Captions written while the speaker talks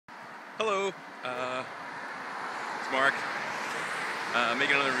Hello, it's Mark,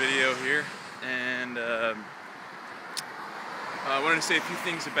 making another video here, and I wanted to say a few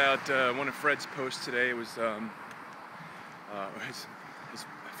things about one of Fred's posts today. It was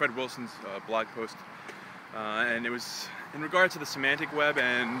Fred Wilson's blog post, and it was in regards to the semantic web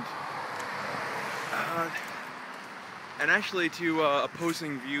and actually to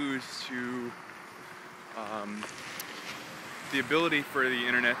opposing views to the ability for the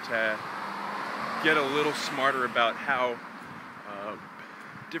internet to get a little smarter about how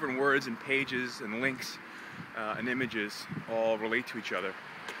different words and pages and links and images all relate to each other.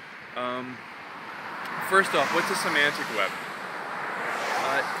 First off, what's a semantic web?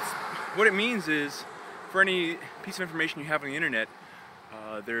 What it means is, for any piece of information you have on the internet,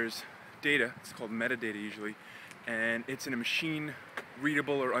 there's data. It's called metadata usually, and it's in a machine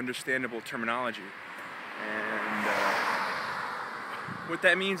readable or understandable terminology. And what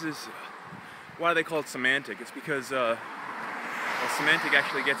that means is, why do they call it semantic? It's because semantic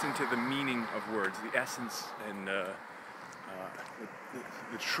actually gets into the meaning of words, the essence and the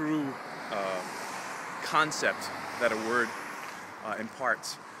true concept that a word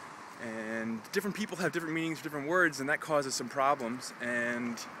imparts. And different people have different meanings for different words, and that causes some problems.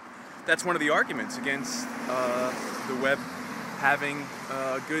 And that's one of the arguments against the web having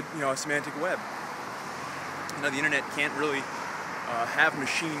a good, a semantic web. The internet can't really have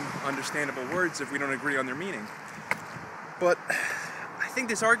machine understandable words if we don't agree on their meaning. But I think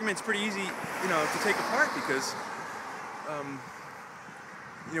this argument's pretty easy, to take apart, because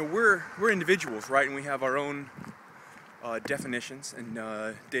we're individuals, right? And we have our own definitions and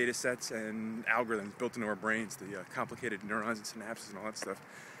data sets and algorithms built into our brains, the complicated neurons and synapses and all that stuff.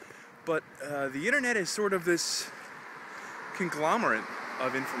 But the internet is sort of this conglomerate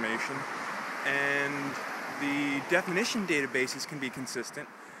of information, and the definition databases can be consistent.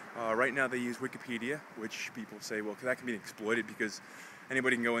 Right now they use Wikipedia, which people say, well, that can be exploited because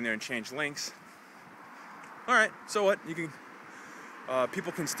anybody can go in there and change links. Alright, so what?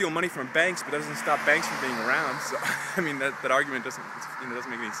 People can steal money from banks, but that doesn't stop banks from being around. So, I mean, that argument doesn't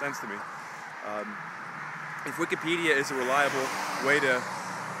make any sense to me. If Wikipedia is a reliable way to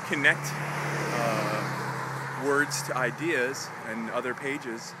connect words to ideas and other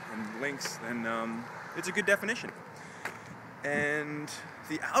pages and links, then it's a good definition. And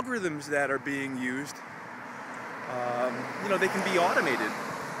the algorithms that are being used, they can be automated.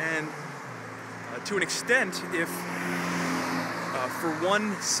 And to an extent, if for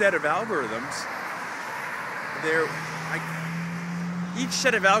one set of algorithms, each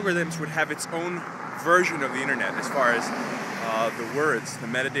set of algorithms would have its own version of the internet as far as the words, the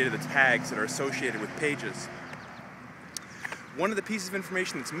metadata, the tags that are associated with pages. One of the pieces of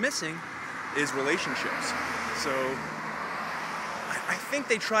information that's missing is relationships. So I think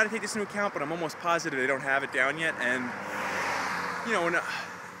they try to take this into account, but I'm almost positive they don't have it down yet. And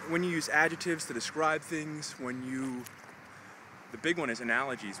when you use adjectives to describe things, the big one is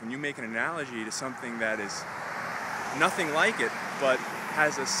analogies. When you make an analogy to something that is nothing like it, but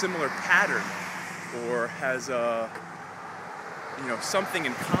has a similar pattern, or has something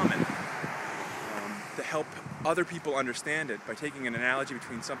in common, to help other people understand it, by taking an analogy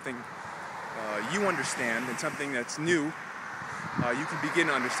between something you understand and something that's new, you can begin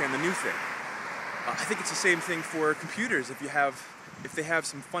to understand the new thing. I think it's the same thing for computers. If they have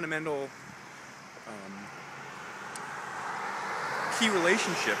some fundamental key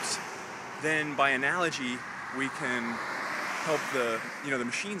relationships, then by analogy we can help the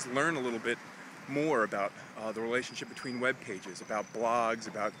machines learn a little bit more about the relationship between web pages, about blogs,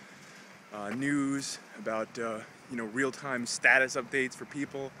 about news, about real-time status updates for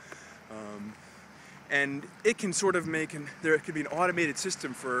people. And it can sort of there could be an automated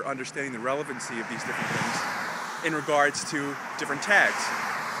system for understanding the relevancy of these different things in regards to different tags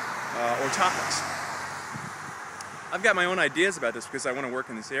or topics. I've got my own ideas about this because I want to work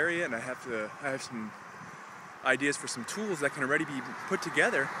in this area, and I have some ideas for some tools that can already be put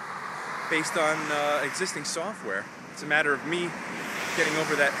together based on existing software. It's a matter of me getting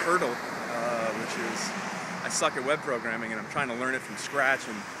over that hurdle, which is I suck at web programming, and I'm trying to learn it from scratch,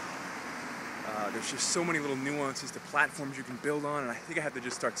 and there's just so many little nuances to platforms you can build on, and I think I have to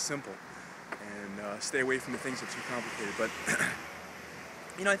just start simple and stay away from the things that are too complicated. But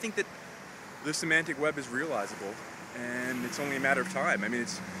I think that the semantic web is realizable, and it's only a matter of time. I mean,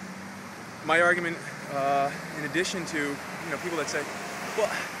 it's my argument, in addition to people that say,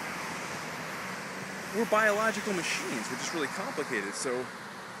 well, we're biological machines, we're just really complicated, so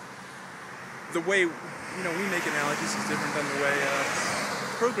the way we make analogies is different than the way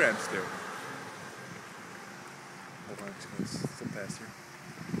programs do. Hold on, I'm just going to slip past here.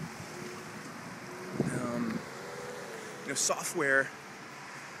 software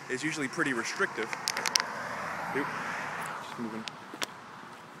is usually pretty restrictive. Oop, just moving.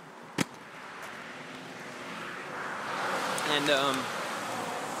 And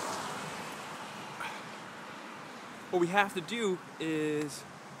what we have to do is,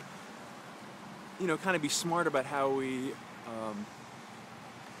 kind of be smart about how we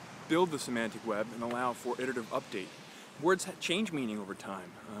build the semantic web and allow for iterative update. Words change meaning over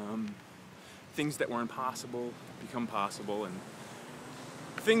time. Things that were impossible become possible, and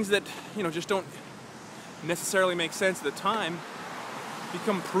things that just don't necessarily make sense at the time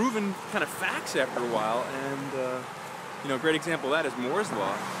become proven kind of facts after a while. And a great example of that is Moore's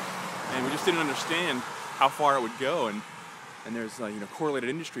law, and we just didn't understand how far it would go. And there's correlated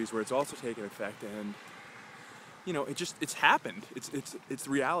industries where it's also taken effect, and it's happened. It's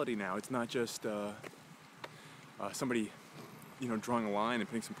reality now. It's not just somebody drawing a line and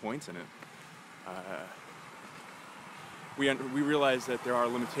putting some points in it. We realize that there are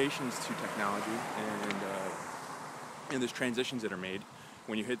limitations to technology, and there's transitions that are made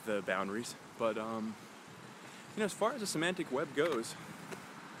when you hit the boundaries. But as far as the semantic web goes,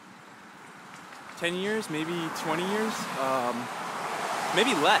 10 years, maybe 20 years,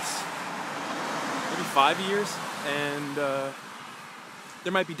 maybe less, maybe 5 years, and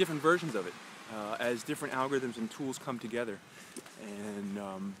there might be different versions of it as different algorithms and tools come together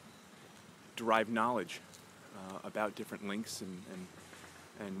and derive knowledge about different links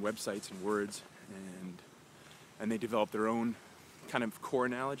and websites and words, and they develop their own kind of core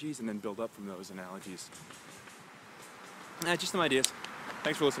analogies and then build up from those analogies. Just some ideas.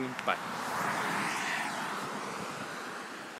 Thanks for listening. Bye.